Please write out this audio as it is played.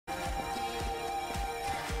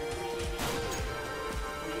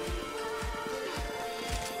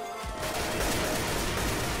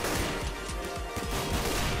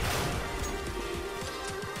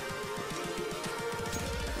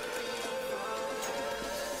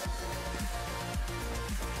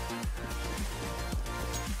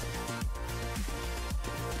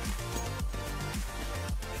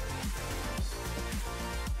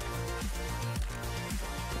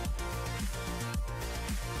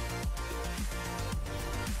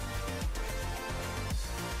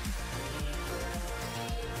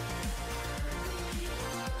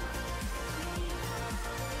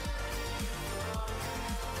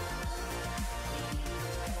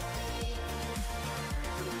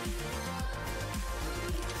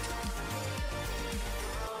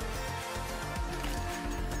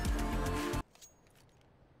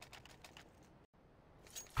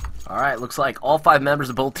Alright, looks like all 5 members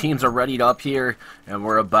of both teams are readied up here, and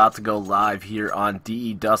we're about to go live here on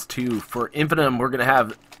DE Dust 2. For Infinium, we're going to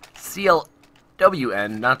have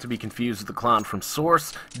CLWN, not to be confused with the clown from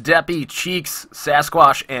Source, Deppy, Cheeks,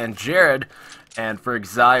 Sasquatch, and Jared. And for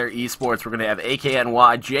eXire Esports, we're going to have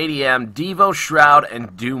AKNY, JDM, Devo, Shroud,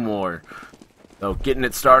 and Dumore. So getting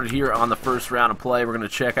it started here on the first round of play, we're going to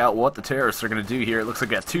check out what the terrorists are going to do here. It looks like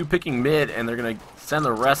they got 2 picking mid, and they're going to send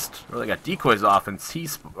the rest, or they got decoys off and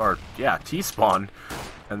T-spawn,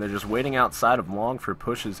 and they're just waiting outside of long for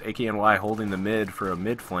pushes. AKNY holding the mid for a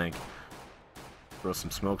mid flank. Throw some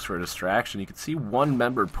smokes for a distraction. You can see one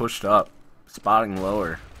member pushed up, spotting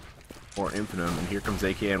lower for Infinium, and here comes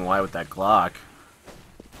AKNY with that Glock.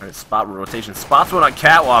 Alright, spot rotation. Spots one on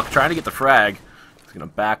Catwalk, trying to get the frag. He's going to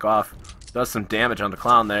back off. Does some damage on the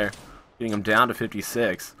clown there, getting him down to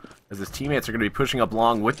 56. As his teammates are going to be pushing up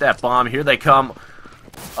long with that bomb. Here they come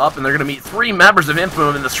up, and they're going to meet 3 members of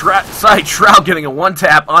Infinium in the side. Shroud getting a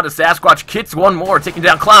 1-tap onto Sasquatch. Kits one more, taking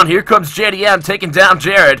down Clown. Here comes JDM, taking down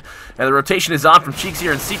Jared. And the rotation is on from Cheeks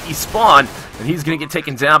here, and CP Spawn. And he's going to get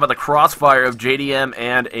taken down by the crossfire of JDM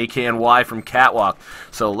and AKNY from Catwalk.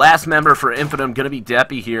 So last member for Infinium going to be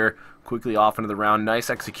Deppy here. Quickly off into the round. Nice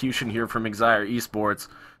execution here from eXire Esports.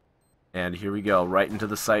 And here we go, right into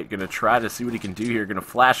the site. Going to try to see what he can do here. Going to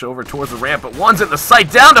flash over towards the ramp, but one's in the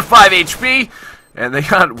site, down to 5 HP. And they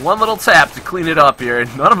got one little tap to clean it up here,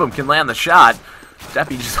 and none of them can land the shot.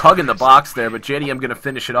 Deppy just hugging the box there, but JDM going to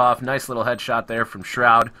finish it off. Nice little headshot there from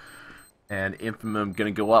Shroud. And Infinium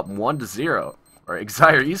going to go up 1-0. Or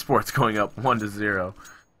eXire Esports going up 1-0.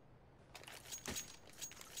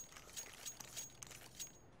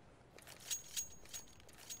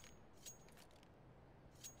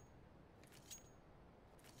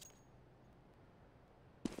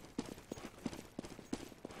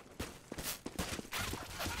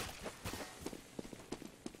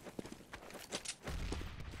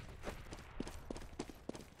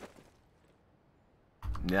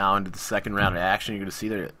 Now into the second round of action, you're going to see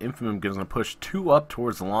that Infinium is going to push 2 up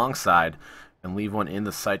towards the long side and leave one in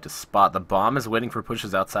the site to spot. The bomb is waiting for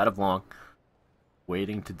pushes outside of long,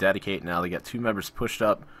 waiting to dedicate. Now they got 2 members pushed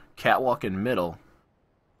up, Catwalk in middle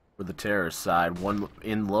for the terrorist side, one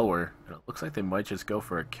in lower. And it looks like they might just go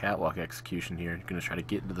for a Catwalk execution here. Going to try to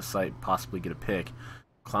get into the site, possibly get a pick.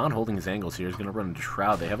 Clown holding his angles here. He's going to run into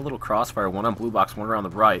Shroud. They have a little crossfire, one on blue box, one around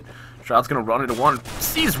the right. Shroud's going to run into one,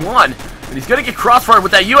 sees one, and he's going to get crossfired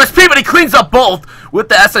with that USP, but he cleans up both with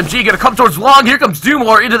the SMG. Going to come towards long. Here comes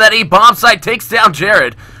Dumore into that A bomb site, takes down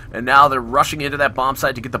Jared. And now they're rushing into that bomb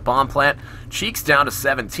site to get the bomb plant. Cheeks down to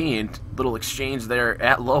 17. Little exchange there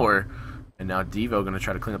at lower. And now Devo going to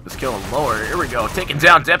try to clean up this kill on lower. Here we go. Taking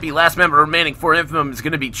down Deppy. Last member remaining for Infinium is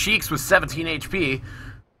going to be Cheeks with 17 HP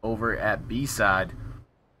over at B side.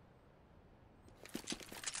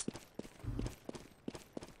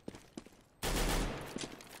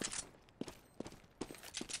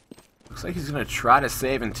 Looks like he's going to try to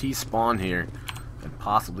save and T-spawn here and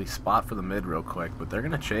possibly spot for the mid real quick, but they're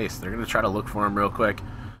going to chase. They're going to try to look for him real quick.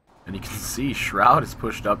 And you can see Shroud is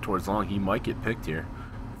pushed up towards long. He might get picked here.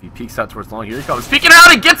 If he peeks out towards long, here he comes. Peeking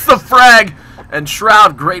out and gets the frag! And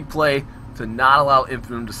Shroud, great play to not allow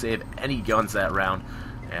Infinium to save any guns that round.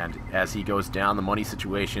 And as he goes down, the money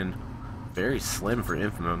situation very slim for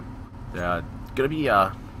Infinium. Going to be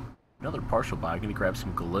another partial buy. Going to grab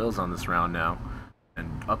some Galils on this round now and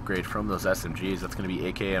upgrade from those SMGs. That's going to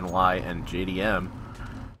be AKNY and JDM,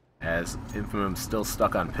 as Infinium's still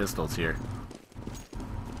stuck on pistols here.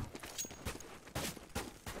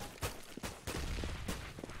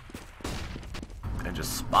 And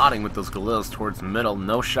just spotting with those Galils towards the middle.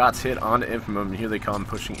 No shots hit onto Infinium, and here they come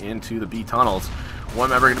pushing into the B tunnels.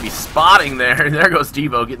 One member going to be spotting there, and there goes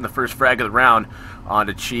Devo getting the first frag of the round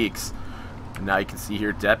onto Cheeks. And now you can see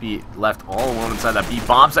here Deppy left all alone inside that B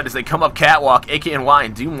bomb site as they come up Catwalk. AKNY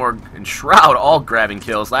and Dumore and Shroud all grabbing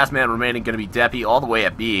kills. Last man remaining going to be Deppy all the way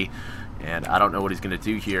at B. And I don't know what he's going to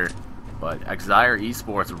do here, but eXire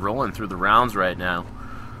Esports rolling through the rounds right now.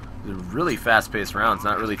 They're really fast-paced rounds,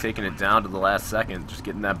 not really taking it down to the last second, just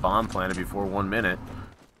getting that bomb planted before 1 minute.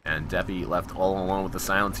 And Deppy left all alone with the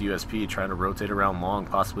silence USP, trying to rotate around long,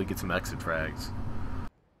 possibly get some exit frags.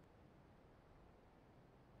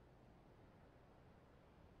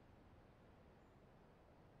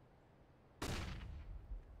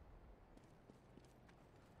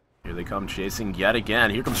 Here they come chasing yet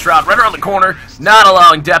again. Here comes Shroud right around the corner, not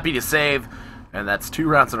allowing Deppy to save. And that's 2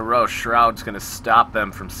 rounds in a row. Shroud's going to stop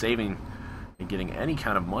them from saving and getting any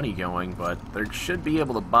kind of money going. But they should be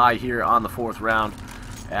able to buy here on the 4th round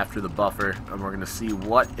after the buffer. And we're going to see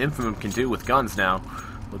what Infinium can do with guns now.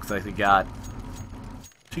 Looks like they got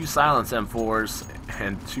 2 silence M4s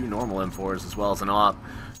and 2 normal M4s as well as an op.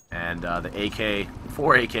 And the AK,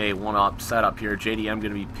 4 AK, 1 op setup here. JDM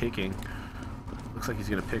going to be picking. Looks like he's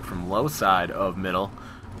going to pick from low side of middle.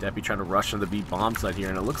 Deppy trying to rush into the B bomb side here.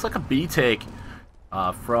 And it looks like a B take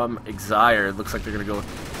from eXire. It looks like they're going to go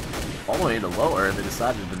all the way into lower. They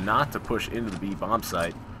decided not to push into the B bomb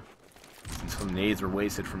site. Some nades were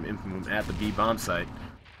wasted from Infinium at the B bomb site.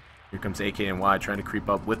 Here comes AKNY trying to creep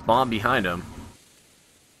up with bomb behind him.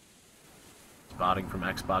 Spotting from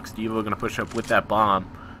Xbox. Devo going to push up with that bomb.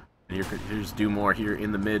 And here's Dumore here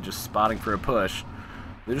in the mid, just spotting for a push.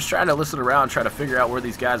 They're just trying to listen around, try to figure out where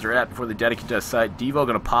these guys are at before they dedicate to a site. Devo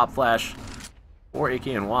going to pop flash for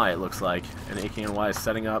AKNY, it looks like. And AKNY is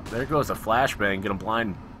setting up. There goes a flashbang. Going to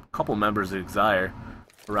blind a couple members of eXire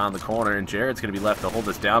around the corner. And Jared's going to be left to hold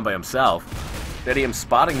this down by himself. JDM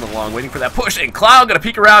spotting him along, waiting for that push. And Cloud going to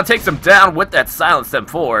peek around, takes him down with that silenced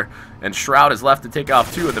M4. And Shroud is left to take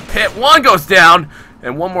off 2 in the pit. 1 goes down.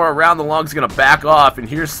 And 1 more around the long's going to back off. And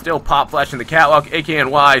here's still pop flashing the catwalk.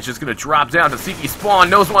 AKNY is just going to drop down to CT spawn.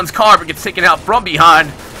 Knows one's car, but gets taken out from behind.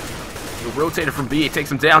 The rotator from B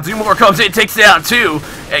takes him down. 2 more comes in, takes down 2.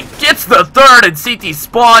 And gets the 3rd in CT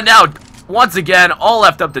spawn. Now, once again, all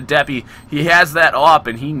left up to Deppy. He has that op,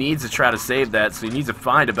 and he needs to try to save that. So he needs to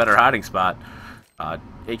find a better hiding spot.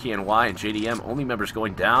 AKNY and JDM, only members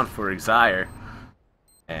going down for eXire.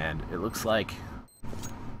 And it looks like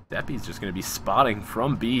Deppy's just going to be spotting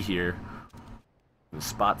from B here.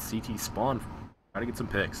 Spot CT spawn. Try to get some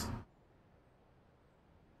picks.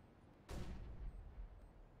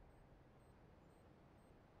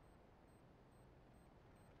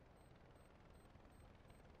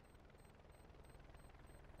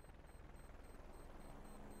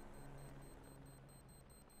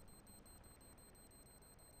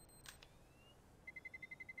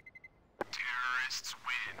 Terrorists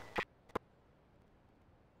win.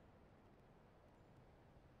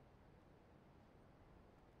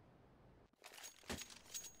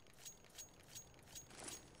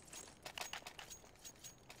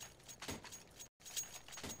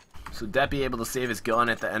 So Deppy able to save his gun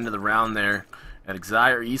at the end of the round there. And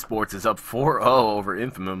eXire Esports is up 4-0 over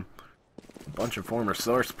Infinium. A bunch of former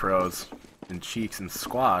Source pros in Cheeks and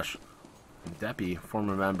Squash. And Deppy,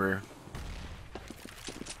 former member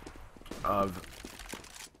of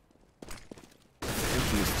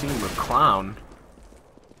Infinium's team with Clown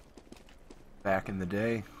back in the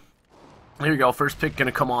day. Here we go, first pick going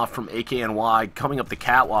to come off from AKNY, coming up the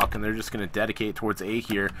catwalk, and they're just going to dedicate towards A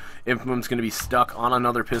here. Infinium's going to be stuck on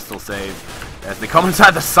another pistol save. As they come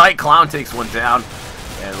inside the site, Clown takes one down,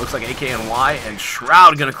 and it looks like AKNY and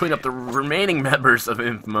Shroud going to clean up the remaining members of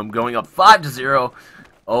Infinium, going up 5-0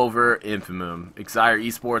 over Infinium. eXire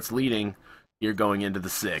Esports leading here going into the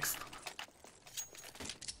 6th.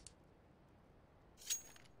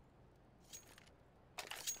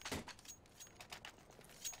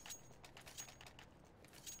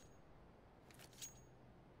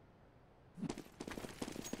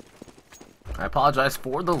 I apologize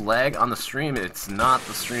for the lag on the stream. It's not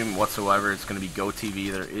the stream whatsoever. It's going to be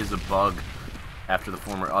GoTV. There is a bug after the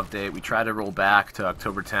former update. We tried to roll back to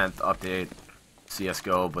October 10th update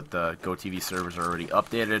CSGO, but the GoTV servers are already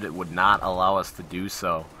updated. It would not allow us to do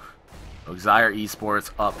so. eXire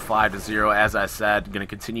Esports up 5-0. As I said, going to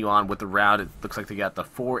continue on with the round. It looks like they got the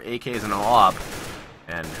 4 AKs and an op.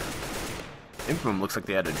 And Infinium looks like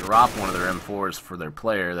they had to drop one of their M4s for their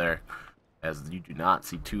player there, as you do not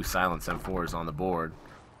see 2 silenced M4s on the board.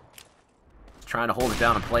 Trying to hold it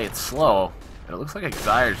down and play it slow. And it looks like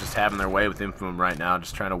eXire is just having their way with Infinium right now,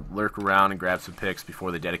 just trying to lurk around and grab some picks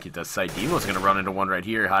before they dedicate that site. Devo's going to run into one right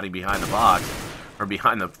here, hiding behind the box, or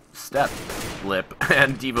behind the step lip,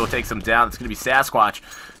 and Devo takes him down. It's going to be Sasquatch,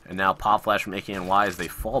 and now Pop Flash from AKNY as they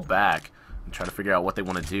fall back and try to figure out what they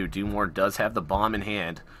want to do. Dumore does have the bomb in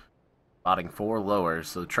hand, spotting 4 lowers,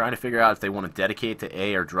 so trying to figure out if they want to dedicate to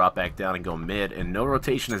A or drop back down and go mid. And no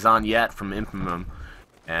rotation is on yet from Infinium,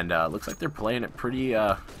 and looks like they're playing it pretty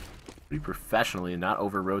professionally and not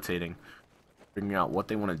over rotating, figuring out what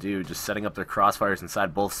they want to do, just setting up their crossfires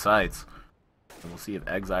inside both sites. And we'll see if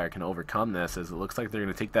eXire can overcome this, as it looks like they're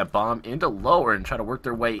going to take that bomb into lower and try to work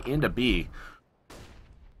their way into B.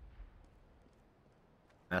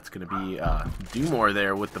 That's going to be Dumore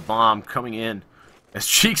there with the bomb coming in as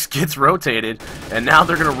Cheeks gets rotated, and now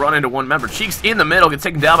they're going to run into one member. Cheeks in the middle, gets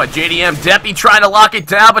taken down by JDM. Deppy trying to lock it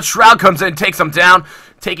down, but Shroud comes in, takes him down,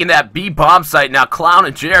 taking that B bomb site. Now Clown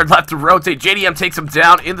and Jared left to rotate. JDM takes him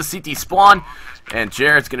down in the CT spawn, and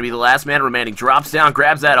Jared's going to be the last man remaining. Drops down,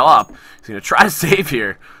 grabs that op. He's going to try to save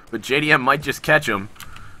here, but JDM might just catch him.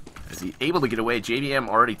 Is he able to get away? JDM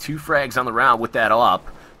already 2 frags on the round with that op.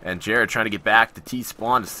 And Jared trying to get back to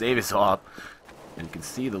T-spawn to save his op. And you can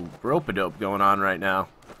see the rope-a-dope going on right now.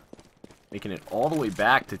 Making it all the way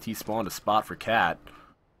back to T-spawn to spot for Cat.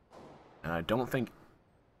 And I don't think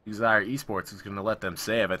eXire Esports is going to let them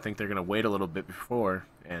save. I think they're going to wait a little bit before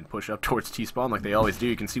and push up towards T-spawn like they always do.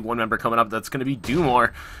 You can see one member coming up. That's going to be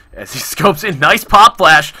Dumore as he scopes in. Nice pop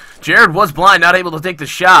flash. Jared was blind, not able to take the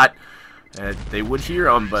shot. And they would hear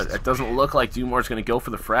him, but it doesn't look like Dumore's going to go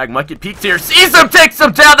for the frag. Might get peeked here. Sees him, takes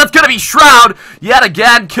him down. That's going to be Shroud yet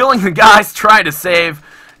again, killing the guys trying to save.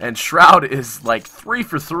 And Shroud is like 3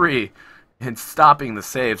 for 3 in stopping the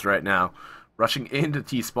saves right now. Rushing into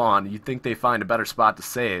T-spawn. You'd think they find a better spot to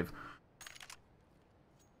save.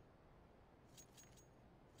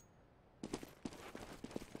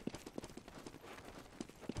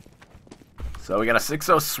 So we got a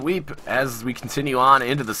 6-0 sweep as we continue on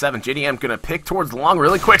into the 7th. JDM going to pick towards the long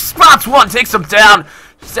really quick. Spots one, takes him down.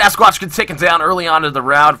 Sasquatch can take him down early on in the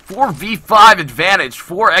round. 4v5 advantage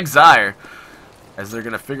for eXire as they're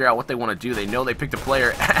going to figure out what they want to do. They know they picked a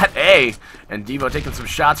player at A, and Devo taking some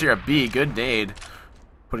shots here at B. Good nade,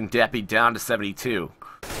 putting Deppy down to 72.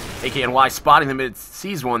 AKNY spotting the mid,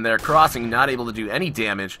 sees one there, crossing, not able to do any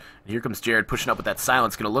damage. And here comes Jared pushing up with that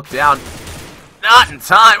silence, going to look down. Not in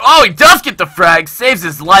time. Oh, he does get the frag. Saves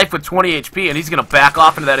his life with 20 HP, and he's going to back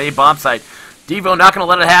off into that A bomb site. Devo not going to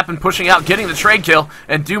let it happen, pushing out, getting the trade kill,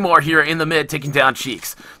 and Dumore here in the mid, taking down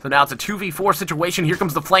Cheeks. So now it's a 2v4 situation. Here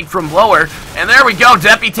comes the flank from lower, and there we go.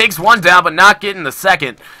 Deppy takes one down, but not getting the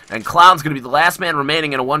second. And Clown's going to be the last man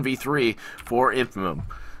remaining in a 1v3 for Infinium.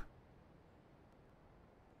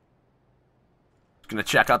 Going to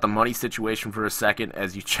check out the money situation for a second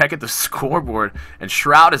as you check at the scoreboard, and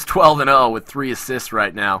Shroud is 12-0 with 3 assists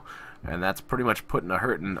right now, and that's pretty much putting a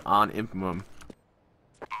hurting on Infinium.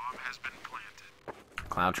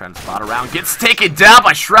 Clown trying to spot around, gets taken down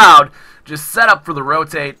by Shroud. Just set up for the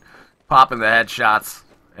rotate, popping the headshots,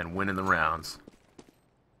 and winning the rounds.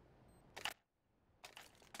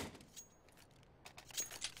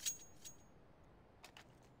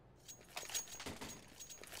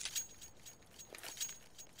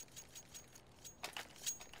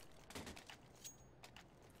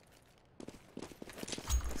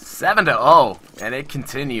 Seven to 0, and it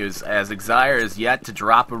continues as eXire is yet to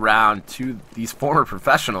drop around to these former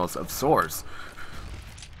professionals of Source.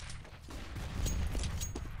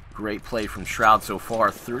 Great play from Shroud so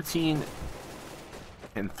far, 13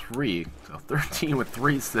 and 3, so 13 with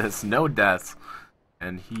 3 assists, no deaths,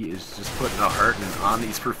 and he is just putting a hurting on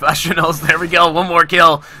these professionals. There we go, one more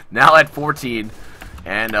kill, now at 14.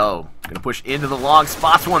 And gonna push into the long,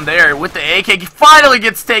 spots one there with the AK, finally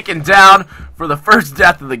gets taken down for the first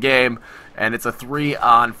death of the game, and it's a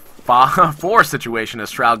 3-on-4 situation as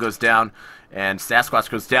Shroud goes down, and Sasquatch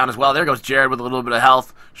goes down as well. There goes Jared with a little bit of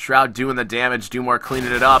health, Shroud doing the damage, Dumore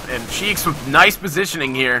cleaning it up, and Cheeks with nice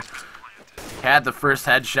positioning here. Had the first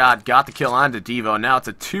headshot, got the kill onto Devo, now it's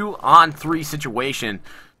a 2-on-3 situation.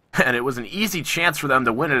 And it was an easy chance for them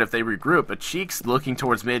to win it if they regroup, but Cheeks looking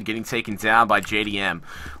towards mid, getting taken down by JDM.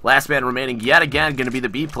 Last man remaining yet again going to be the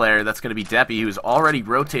B player. That's going to be Deppy, who's already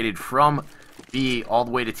rotated from B all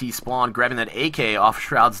the way to T-spawn, grabbing that AK off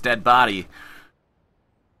Shroud's dead body. You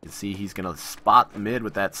can see he's going to spot mid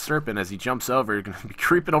with that Serpent as he jumps over. Going to be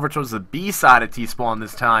creeping over towards the B side of T-spawn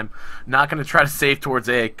this time. Not going to try to save towards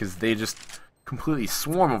A because they just completely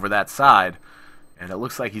swarm over that side. And it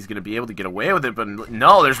looks like he's going to be able to get away with it, but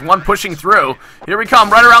no, there's one pushing through. Here we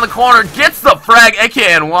come, right around the corner, gets the frag,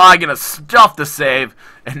 AKNY going to stuff the save,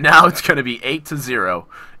 and now it's going to be 8-0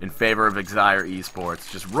 in favor of eXire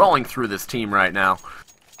Esports. Just rolling through this team right now.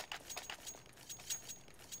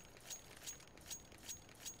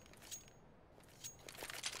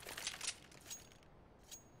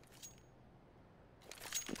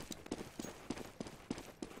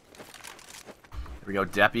 Here we go,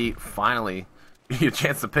 Deppy finally a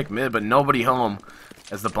chance to pick mid, but nobody home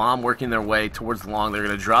as the bomb working their way towards the long. They're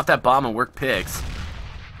going to drop that bomb and work picks. You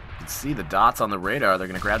can see the dots on the radar. They're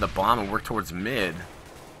going to grab the bomb and work towards mid.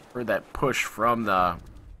 Heard that push from the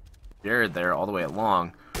Jared there all the way at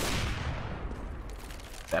long.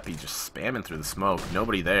 Deppy just spamming through the smoke.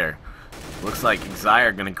 Nobody there. Looks like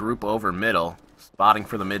eXire going to group over middle, spotting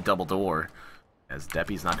for the mid double door. As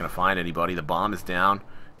Deppy's not going to find anybody. The bomb is down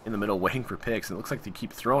in the middle waiting for picks, and it looks like they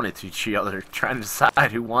keep throwing it to each other, trying to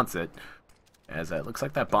decide who wants it. As it looks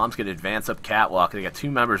like that bomb's going to advance up catwalk. They got 2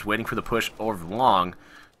 members waiting for the push over long.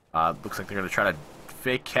 Looks like they're going to try to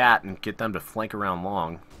fake Cat and get them to flank around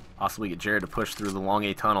long. Possibly get Jared to push through the long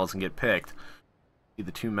A tunnels and get picked. See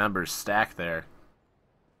the 2 members stacked there.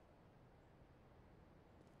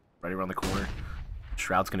 Right around the corner.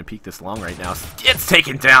 Shroud's going to peek this long right now. It's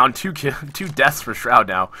taken down. Two deaths for Shroud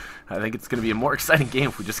now. I think it's going to be a more exciting game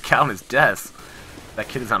if we just count his deaths. That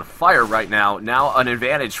kid is on fire right now. Now an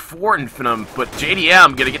advantage for Infinium, but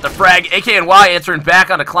JDM going to get the frag. AKNY answering back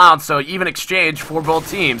onto Clown, so even exchange for both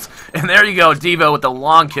teams. And there you go, Devo with the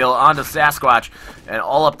long kill onto Sasquatch. And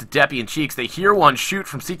all up to Deppy and Cheeks. They hear one shoot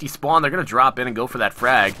from CT Spawn. They're going to drop in and go for that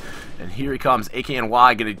frag. And here he comes,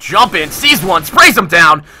 AKNY going to jump in, sees one, sprays him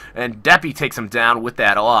down. And Deppy takes him down with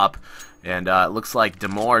that op. And it looks like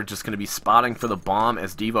Demore just going to be spotting for the bomb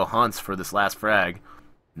as Devo hunts for this last frag.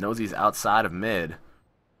 Knows he's outside of mid.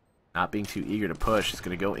 Not being too eager to push. He's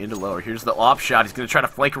going to go into lower. Here's the off shot. He's going to try to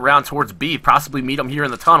flank around towards B. Possibly meet him here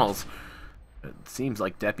in the tunnels. It seems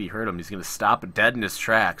like Deppy heard him. He's going to stop dead in his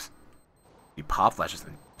tracks. He pop flashes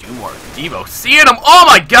and Dumore. Devo seeing him. Oh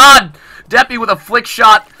my god! Deppy with a flick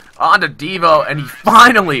shot onto Devo. And he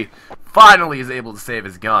finally is able to save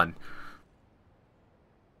his gun.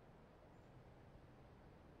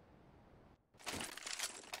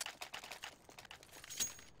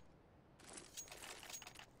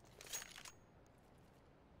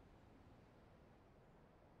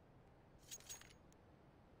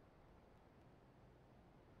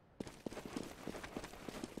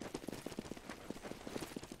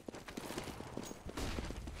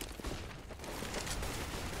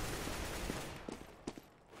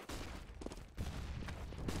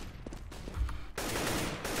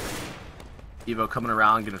 Evo coming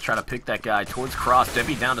around, going to try to pick that guy towards cross.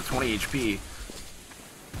 Deppy down to 20 HP.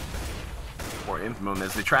 Or Infinium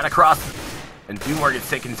as they try to cross. And Dumore gets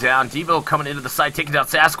taken down. Devo coming into the side, taking down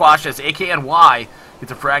Sasquatch as AKNY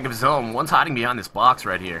gets a frag of his own. One's hiding behind this box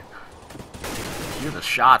right here. Hear the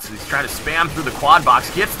shots. He's trying to spam through the quad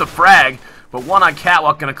box. Gets the frag. But one on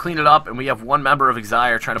Catwalk, going to clean it up. And we have one member of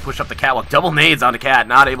eXire trying to push up the Catwalk. Double nades onto Cat.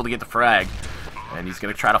 Not able to get the frag. And he's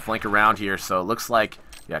going to try to flank around here. So it looks like...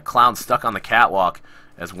 yeah, Clown stuck on the Catwalk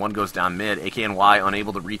as one goes down mid. AKNY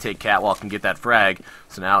unable to retake Catwalk and get that frag.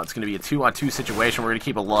 So now it's going to be a 2-on-2 situation. We're going to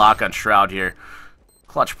keep a lock on Shroud here.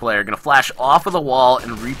 Clutch player going to flash off of the wall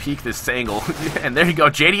and re-peek this angle. And there you go.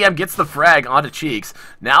 JDM gets the frag onto Cheeks.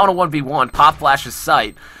 Now in a 1v1. Pop flashes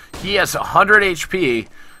sight. He has 100 HP.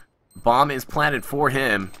 Bomb is planted for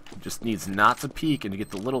him. Just needs not to peek and to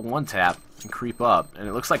get the little one tap and creep up. And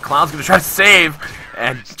it looks like Clown's going to try to save.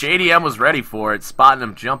 And JDM was ready for it. Spotting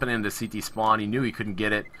him jumping into CT spawn. He knew he couldn't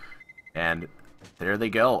get it. And there they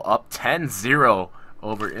go. Up 10-0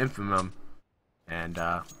 over Infinium. And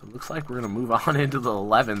it looks like we're going to move on into the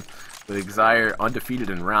 11th with eXire undefeated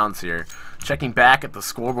in rounds here. Checking back at the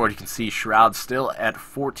scoreboard, you can see Shroud still at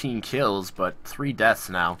 14 kills, but 3 deaths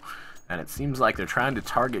now. And it seems like they're trying to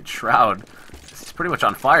target Shroud. He's pretty much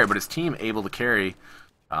on fire, but his team able to carry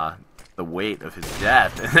the weight of his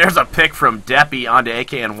death. And there's a pick from Deppy onto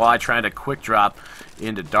AKNY, trying to quick drop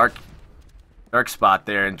into dark spot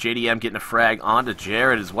there, and JDM getting a frag onto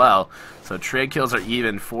Jared as well. So trade kills are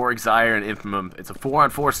even for eXire and Infinium. It's a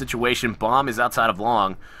 4-on-4 situation. Bomb is outside of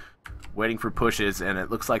long, waiting for pushes, and it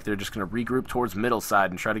looks like they're just going to regroup towards middle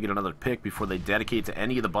side and try to get another pick before they dedicate to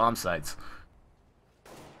any of the bomb sites.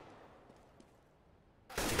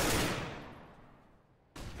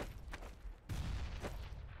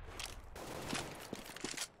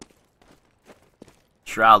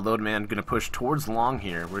 Shroud, Loadman, going to push towards long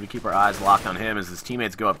here. We're going to keep our eyes locked on him as his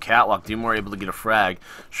teammates go up Catwalk. Dumore able to get a frag.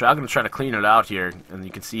 Shroud going to try to clean it out here, and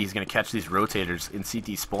you can see he's going to catch these rotators in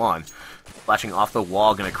CT spawn. Flashing off the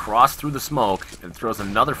wall, going to cross through the smoke, and throws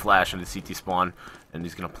another flash into CT spawn, and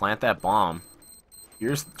he's going to plant that bomb.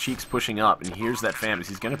 Here's Cheeks pushing up, and here's that Phantom.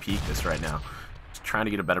 He's going to peek this right now. He's trying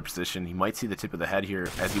to get a better position. He might see the tip of the head here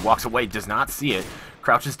as he walks away. Does not see it.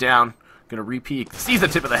 Crouches down. Going to re-peek. Sees the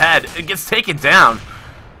tip of the head. It gets taken down.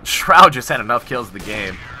 Shroud just had enough kills in the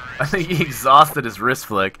game. I think he exhausted his wrist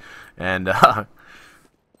flick. And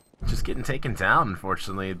just getting taken down,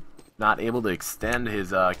 unfortunately. Not able to extend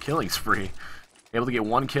his killing spree. Able to get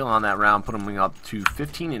 1 kill on that round, put him up to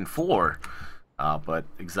 15-4. But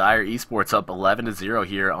eXire Esports up 11-0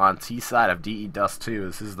 here on T side of DE Dust 2.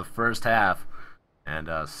 This is the first half. And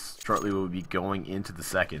shortly we'll be going into the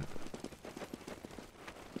second.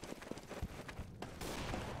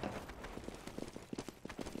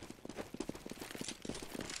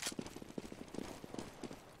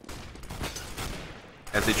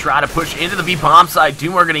 As they try to push into the B bomb side,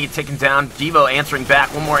 Dumore going to get taken down. Devo answering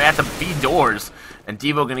back. One more at the B doors. And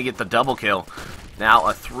Devo going to get the double kill. Now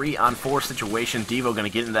a 3-on-4 situation. Devo going to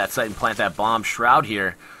get into that site and plant that bomb. Shroud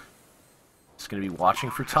here. Just going to be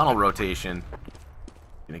watching for tunnel rotation.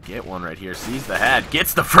 Going to get one right here. Sees the head.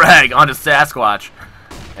 Gets the frag onto Sasquatch.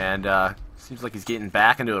 And seems like he's getting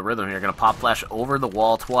back into a rhythm here. Going to pop flash over the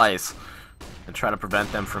wall twice. and try to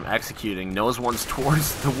prevent them from executing. Knows one's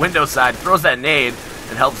towards the window side, throws that nade,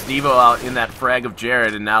 and helps Devo out in that frag of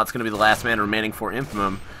Jared, and now it's going to be the last man remaining for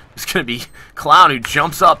Infinium. It's going to be Clown, who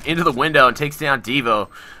jumps up into the window and takes down Devo,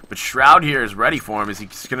 but Shroud here is ready for him as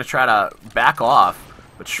he's going to try to back off.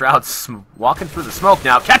 But Shroud's walking through the smoke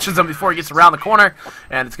now, catches him before he gets around the corner,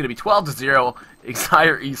 and it's going to be 12-0.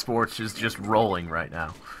 eXire Esports is just rolling right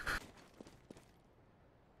now.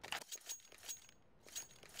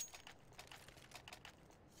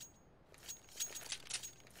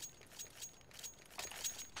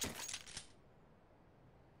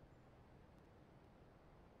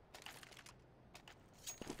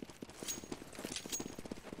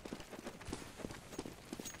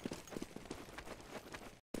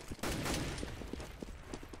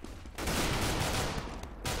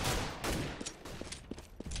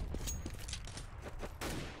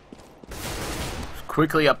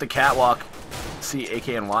 Quickly up the catwalk, see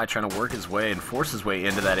AKNY trying to work his way and force his way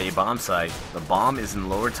into that A bomb site. The bomb is in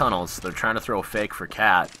lower tunnels. They're trying to throw a fake for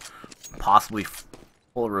Cat, possibly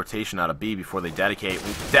pull a rotation out of B before they dedicate.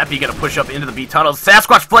 Deppy gonna push up into the B tunnels.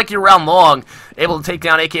 Sasquatch flanking around long, able to take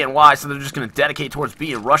down AKNY, so they're just gonna dedicate towards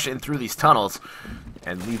B and rush in through these tunnels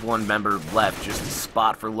and leave one member left just a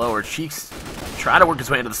spot for lower. Cheeks trying to work his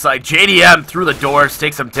way into the site. JDM through the doors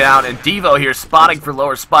takes him down, and Devo here spotting for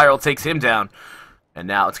lower. Spiral takes him down. And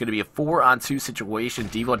now it's going to be a 4-on-2 situation.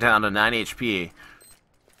 Devo down to 9 HP.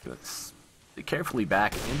 Let's carefully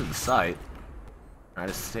back into the site. Try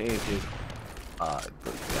to save his... got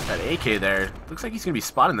that AK there. Looks like he's going to be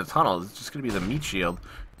spotting the tunnel. It's just going to be the meat shield.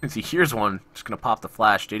 Since he hears one, just going to pop the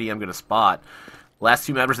flash. JDM going to spot. Last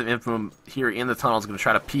two members of Infinium here in the tunnel is going to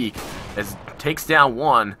try to peek. As takes down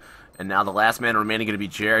one. And now the last man remaining going to be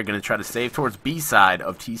Jared. Going to try to save towards B side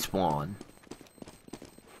of T-Spawn.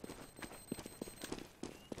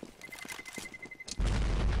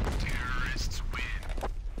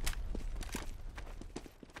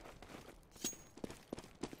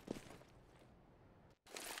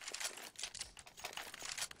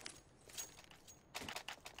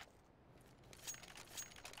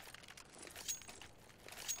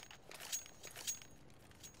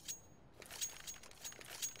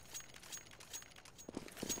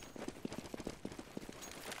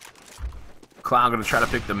 Clown going to try to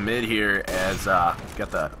pick the mid here as got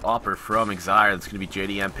the offer from eXire. That's going to be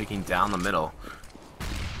JDM picking down the middle.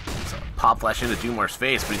 So, pop flash into Doomwar's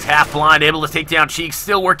face, but he's half blind, able to take down Cheeks,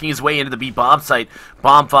 still working his way into the B bomb site.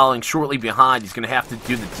 Bomb following shortly behind. He's going to have to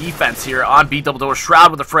do the defense here on B double door.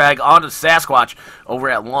 Shroud with a frag onto Sasquatch over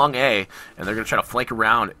at long A, and they're going to try to flank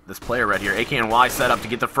around this player right here. AKNY set up to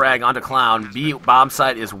get the frag onto Clown. B bomb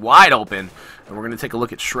site is wide open, and we're going to take a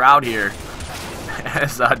look at Shroud here.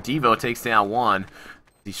 As Devo takes down one.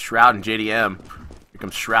 He's Shroud and JDM. Here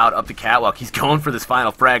comes Shroud up the catwalk. He's going for this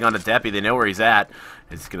final frag on the Deppy. They know where he's at.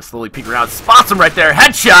 He's going to slowly peek around. Spots him right there.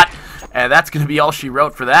 Headshot! And that's going to be all she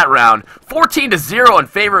wrote for that round. 14-0 in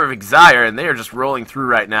favor of eXire, and they are just rolling through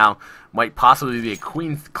right now. Might possibly be a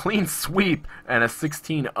clean sweep and a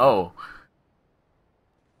 16-0.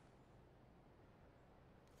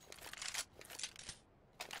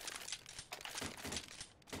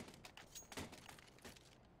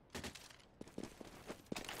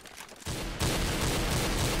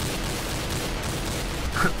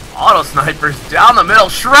 Auto snipers down the middle.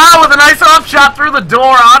 Shroud with a nice up shot through the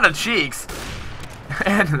door onto Cheeks.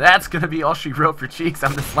 And that's going to be all she wrote for Cheeks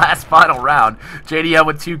on this last final round. JDM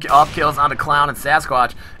with 2 off kills onto Clown and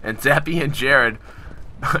Sasquatch. And Deppy and Jared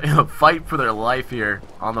in a fight for their life here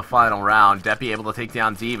on the final round. Deppy able to take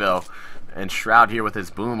down Devo. And Shroud here with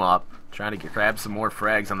his boom up, trying to grab some more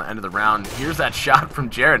frags on the end of the round. Here's that shot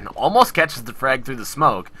from Jared. Almost catches the frag through the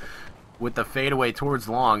smoke with the fadeaway towards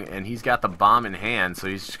long, and he's got the bomb in hand, so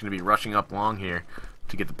he's just going to be rushing up long here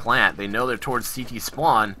to get the plant. They know they're towards CT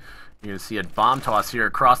spawn. You're going to see a bomb toss here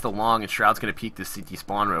across the long, and Shroud's going to peek this CT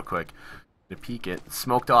spawn real quick. To peek it,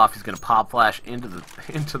 smoked off. He's going to pop flash into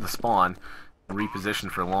the spawn and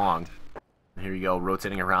reposition for long. And here you go,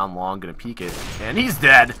 rotating around long, going to peek it, and he's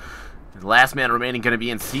dead. The last man remaining going to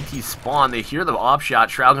be in CT spawn. They hear the op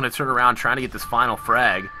shot. Shroud going to turn around, trying to get this final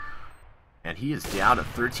frag. And he is down to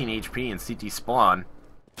 13 HP in CT spawn.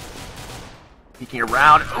 Peeking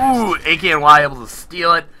around. Ooh, AKNY able to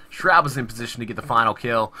steal it. Shroud was in position to get the final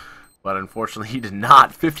kill, but unfortunately he did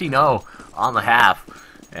not. 15-0 on the half.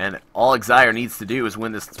 And all eXire needs to do is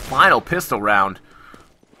win this final pistol round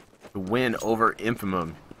to win over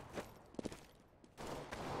Infinium.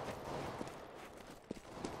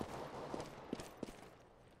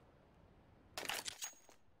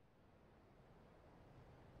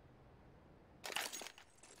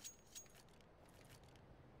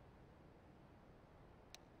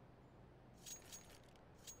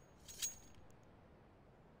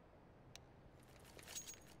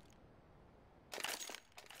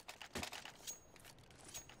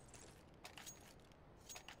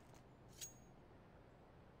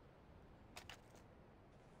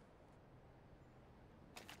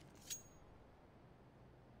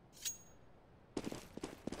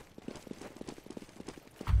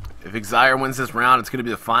 If eXire wins this round, it's going to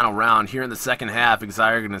be the final round. Here in the second half,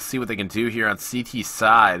 eXire are going to see what they can do here on CT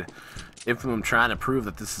side. Infinium trying to prove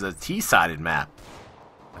that this is a T-sided map,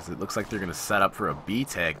 as it looks like they're going to set up for a B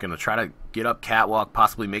tag. Going to try to get up catwalk,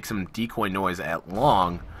 possibly make some decoy noise at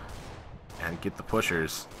long, and get the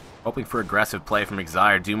pushers. Hoping for aggressive play from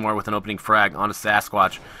eXire. Do more with an opening frag on a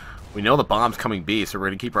Sasquatch. We know the bomb's coming B, so we're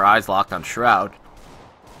going to keep our eyes locked on Shroud.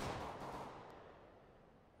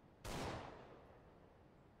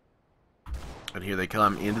 And here they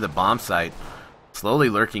come into the bomb site. Slowly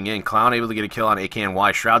lurking in. Clown able to get a kill on AK and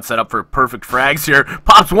Y. Shroud set up for perfect frags here.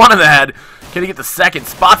 Pops one in the head. Can he get the second?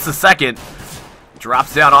 Spots the second.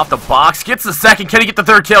 Drops down off the box. Gets the second. Can he get the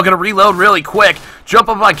third kill? Gonna reload really quick. Jump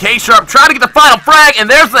up on K-Sharp. Trying to get the final frag. And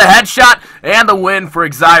there's the headshot. And the win for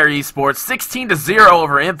eXire Esports. 16-0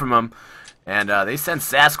 over Infinium. And they send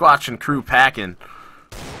Sasquatch and crew packing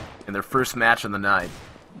in their first match of the night.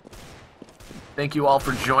 Thank you all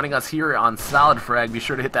for joining us here on SolidFrag. Be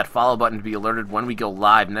sure to hit that follow button to be alerted when we go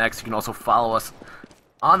live next. You can also follow us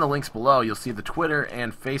on the links below. You'll see the Twitter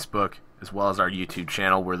and Facebook, as well as our YouTube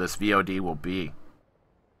channel where this VOD will be.